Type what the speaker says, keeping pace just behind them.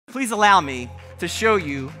Please allow me to show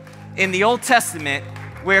you in the Old Testament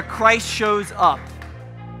where Christ shows up.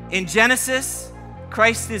 In Genesis,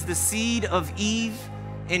 Christ is the seed of Eve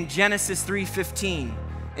in Genesis 3:15.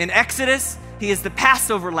 In Exodus, he is the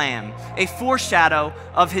Passover lamb, a foreshadow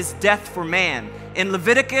of his death for man. In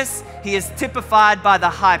Leviticus, he is typified by the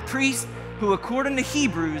high priest who, according to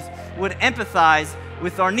Hebrews, would empathize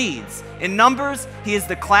with our needs. In Numbers, he is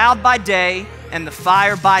the cloud by day and the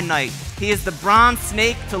fire by night. He is the bronze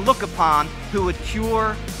snake to look upon who would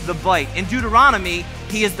cure the bite. In Deuteronomy,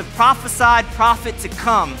 he is the prophesied prophet to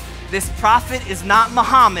come. This prophet is not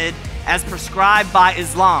Muhammad as prescribed by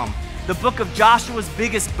Islam. The book of Joshua's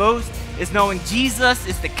biggest boast is knowing Jesus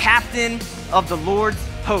is the captain of the Lord's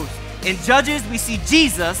host. In Judges, we see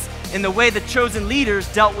Jesus in the way the chosen leaders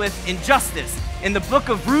dealt with injustice. In the book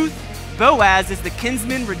of Ruth, Boaz is the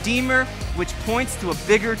kinsman redeemer, which points to a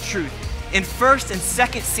bigger truth. In 1st and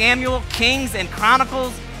 2nd Samuel, Kings, and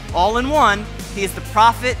Chronicles, all in one, he is the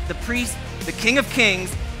prophet, the priest, the king of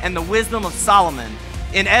kings, and the wisdom of Solomon.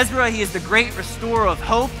 In Ezra, he is the great restorer of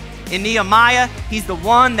hope. In Nehemiah, he's the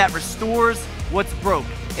one that restores what's broke.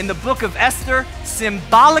 In the book of Esther,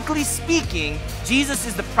 symbolically speaking, Jesus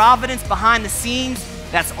is the providence behind the scenes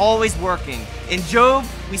that's always working. In Job,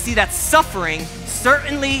 we see that suffering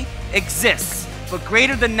certainly exists, but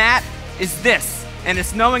greater than that is this, and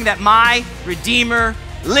it's knowing that my Redeemer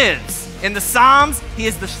lives. In the Psalms, he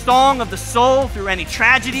is the song of the soul through any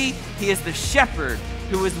tragedy. He is the shepherd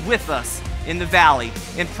who is with us in the valley.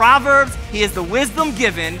 In Proverbs, he is the wisdom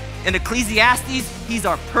given. In Ecclesiastes, he's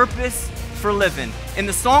our purpose for living. In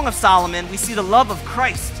the Song of Solomon, we see the love of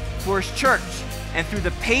Christ for his church. And through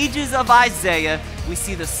the pages of Isaiah, we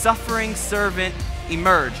see the suffering servant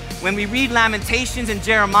emerge. When we read Lamentations and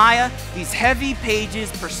Jeremiah, these heavy pages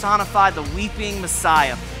personify the weeping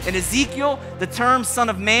Messiah. In Ezekiel, the term Son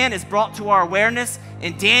of Man is brought to our awareness.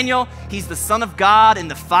 In Daniel, he's the Son of God in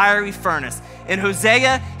the fiery furnace. In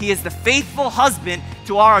Hosea, he is the faithful husband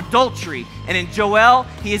to our adultery. And in Joel,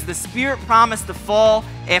 he is the Spirit promised to fall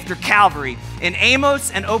after Calvary. In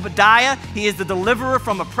Amos and Obadiah, he is the deliverer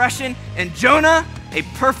from oppression. In Jonah, a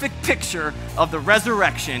perfect picture of the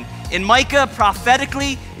resurrection. In Micah,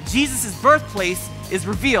 prophetically, Jesus' birthplace is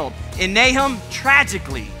revealed. In Nahum,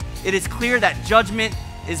 tragically, it is clear that judgment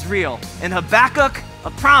is real. In Habakkuk,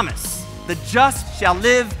 a promise: the just shall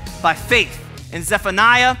live by faith. In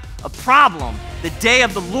Zephaniah, a problem: the day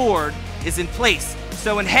of the Lord is in place.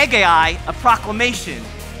 So in Haggai, a proclamation: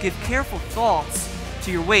 give careful thoughts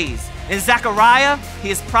to your ways. In Zechariah, he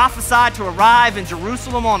is prophesied to arrive in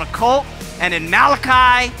Jerusalem on a colt. And in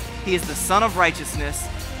Malachi, he is the Son of Righteousness,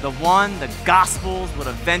 the one the Gospels would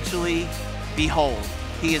eventually behold.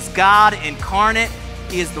 He is God incarnate.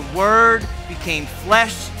 He is the Word became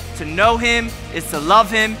flesh. To know him is to love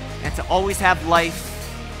him and to always have life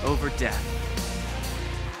over death.